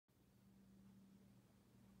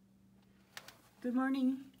Good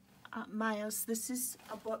morning, Miles. This is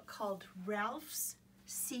a book called Ralph's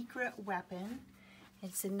Secret Weapon.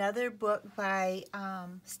 It's another book by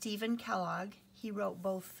Steven Kellogg. He wrote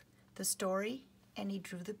both the story and he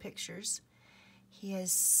drew the pictures. He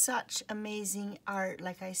has such amazing art,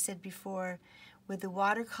 like I said before, with the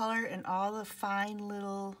watercolor and all the fine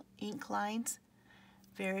little ink lines.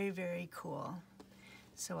 Very, very cool.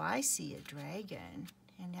 So I see a dragon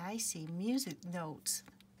and I see music notes.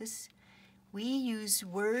 We use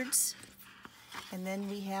words, and then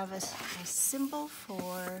we have a symbol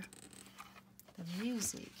for the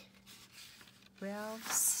music.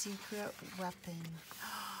 Ralph's Secret Weapon.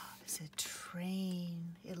 Oh, it's a train.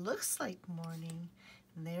 It looks like morning.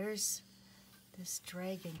 And there's this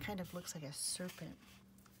dragon. Kind of looks like a serpent.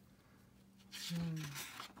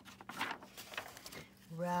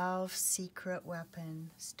 Ralph's Secret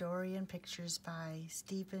Weapon. Story and pictures by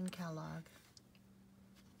Steven Kellogg.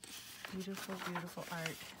 Beautiful, beautiful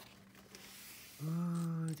art.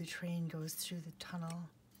 Ooh, the train goes through the tunnel.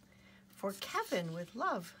 For Kevin with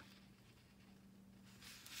love.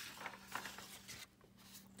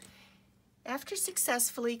 After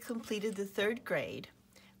successfully completed the 3rd grade,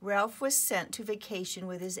 Ralph was sent to vacation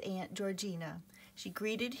with his Aunt Georgina. She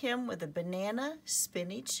greeted him with a banana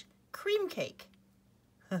spinach cream cake.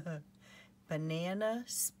 Banana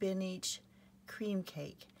spinach cream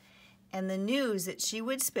cake. And the news that he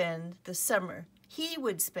would spend the summer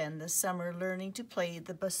learning to play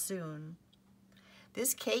the bassoon.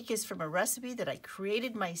 This cake is from a recipe that I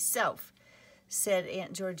created myself, said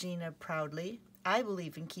Aunt Georgina proudly. I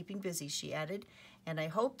believe in keeping busy, she added, and I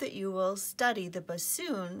hope that you will study the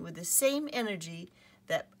bassoon with the same energy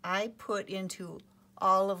that I put into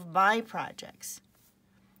all of my projects.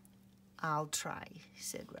 I'll try,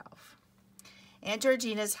 said Ralph. Aunt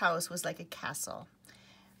Georgina's house was like a castle.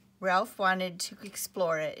 Ralph wanted to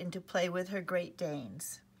explore it and to play with her Great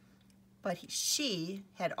Danes, but she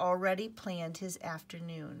had already planned his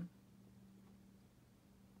afternoon.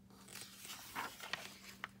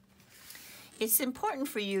 It's important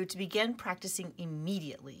for you to begin practicing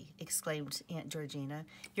immediately, exclaimed Aunt Georgina.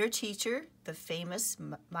 Your teacher, the famous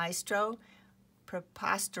Maestro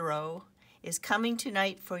Propostero, is coming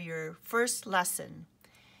tonight for your first lesson.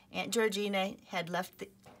 Aunt Georgina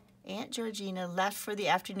left for the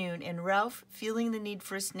afternoon, and Ralph, feeling the need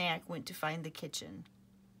for a snack, went to find the kitchen.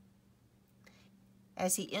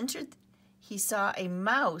 As he entered, he saw a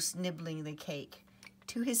mouse nibbling the cake.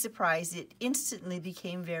 To his surprise, it instantly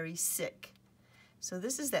became very sick. So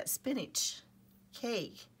this is that spinach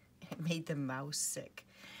cake. It made the mouse sick.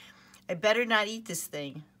 I better not eat this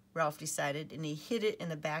thing, Ralph decided, and he hid it in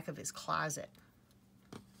the back of his closet.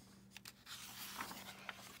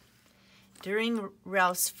 During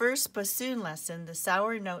Ralph's first bassoon lesson, the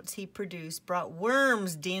sour notes he produced brought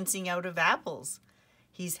worms dancing out of apples.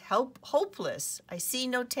 He's hopeless. I see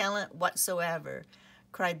no talent whatsoever,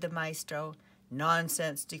 cried the maestro.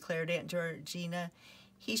 Nonsense, declared Aunt Georgina.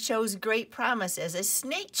 He shows great promise as a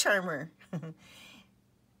snake charmer.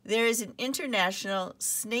 There is an international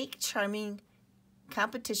snake charming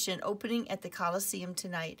competition opening at the Coliseum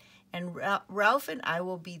tonight, and Ralph and I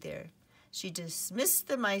will be there. She dismissed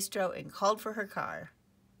the maestro and called for her car.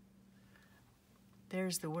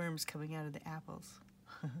 There's the worms coming out of the apples.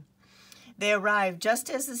 They arrived just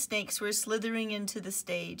as the snakes were slithering into the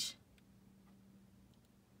stage.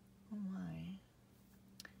 Oh my.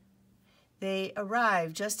 They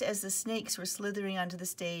arrived just as the snakes were slithering onto the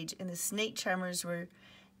stage and the snake charmers were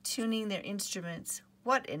tuning their instruments.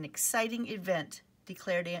 What an exciting event,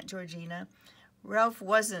 declared Aunt Georgina. Ralph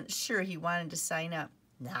wasn't sure he wanted to sign up.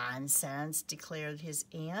 Nonsense, declared his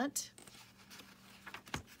aunt.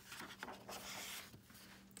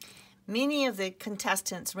 Many of the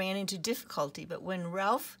contestants ran into difficulty, but when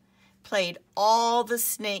Ralph played, all the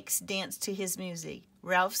snakes danced to his music.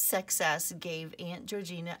 Ralph's success gave Aunt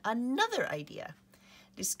Georgina another idea.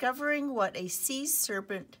 Discovering that a sea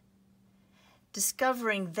serpent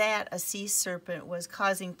was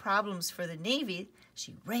causing problems for the Navy,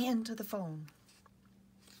 she ran to the phone.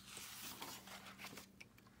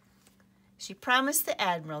 She promised the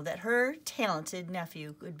admiral that her talented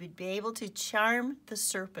nephew would be able to charm the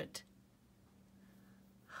serpent.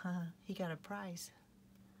 He got a prize.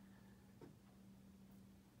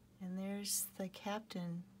 And there's the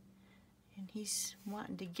captain, and he's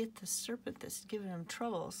wanting to get the serpent that's giving him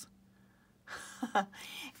troubles.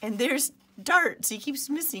 And there's darts. He keeps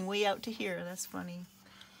missing way out to here. That's funny.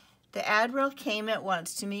 The admiral came at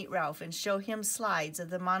once to meet Ralph and show him slides of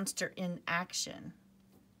the monster in action.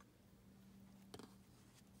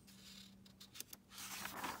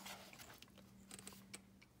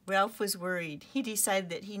 Ralph was worried. He decided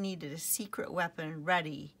that he needed a secret weapon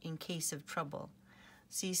ready in case of trouble.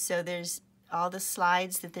 See, so there's all the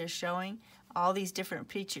slides that they're showing. All these different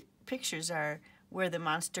pictures are where the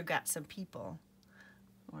monster got some people,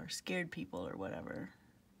 or scared people, or whatever.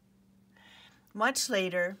 Much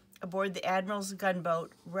later, aboard the Admiral's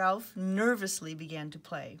gunboat, Ralph nervously began to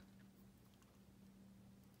play.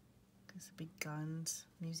 There's the big guns,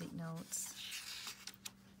 music notes,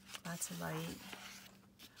 lots of light.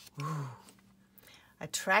 Ooh.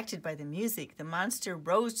 Attracted by the music, the monster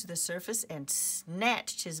rose to the surface and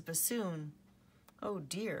snatched his bassoon. Oh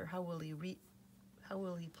dear, how will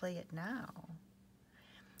he play it now?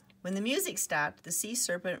 When the music stopped, the sea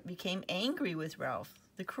serpent became angry with Ralph.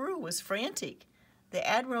 The crew was frantic. The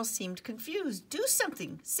Admiral seemed confused. "Do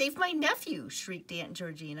something! Save my nephew!" shrieked Aunt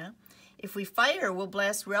Georgina. "If we fire, we'll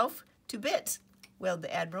blast Ralph to bits," wailed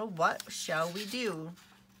the Admiral. "What shall we do?"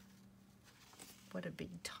 What a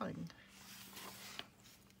big tongue.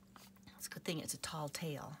 It's a good thing it's a tall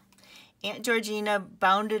tale. Aunt Georgina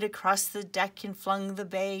bounded across the deck and flung the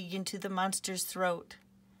bag into the monster's throat.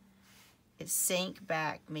 It sank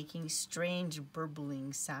back, making strange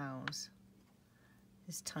burbling sounds.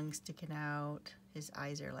 His tongue sticking out. His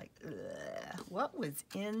eyes are like, ugh. What was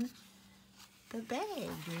in the bag,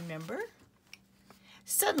 do you remember?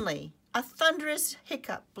 Suddenly, a thunderous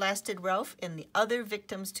hiccup blasted Ralph and the other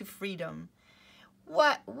victims to freedom.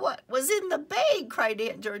 What was in the bag?" cried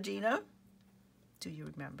Aunt Georgina. Do you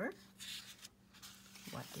remember?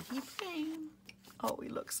 What did he bring? Oh, he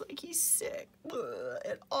looks like he's sick. Ugh.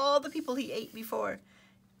 And all the people he ate before.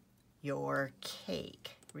 "Your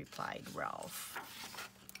cake," replied Ralph.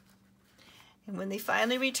 And when they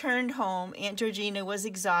finally returned home, Aunt Georgina was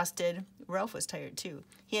exhausted. Ralph was tired too.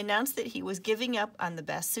 He announced that he was giving up on the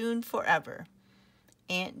bassoon forever.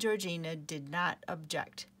 Aunt Georgina did not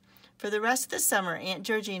object. For the rest of the summer, Aunt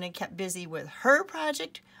Georgina kept busy with her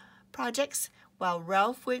projects while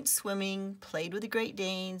Ralph went swimming, played with the Great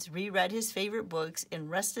Danes, reread his favorite books, and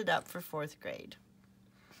rested up for 4th grade.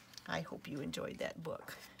 I hope you enjoyed that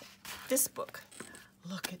book. This book,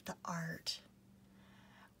 look at the art.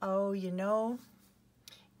 Oh, you know,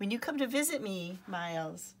 when you come to visit me,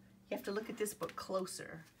 Miles, you have to look at this book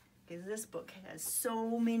closer, because this book has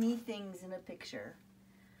so many things in a picture.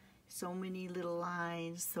 So many little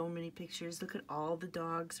lines, so many pictures. Look at all the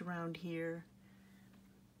dogs around here.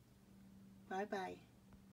 Bye-bye.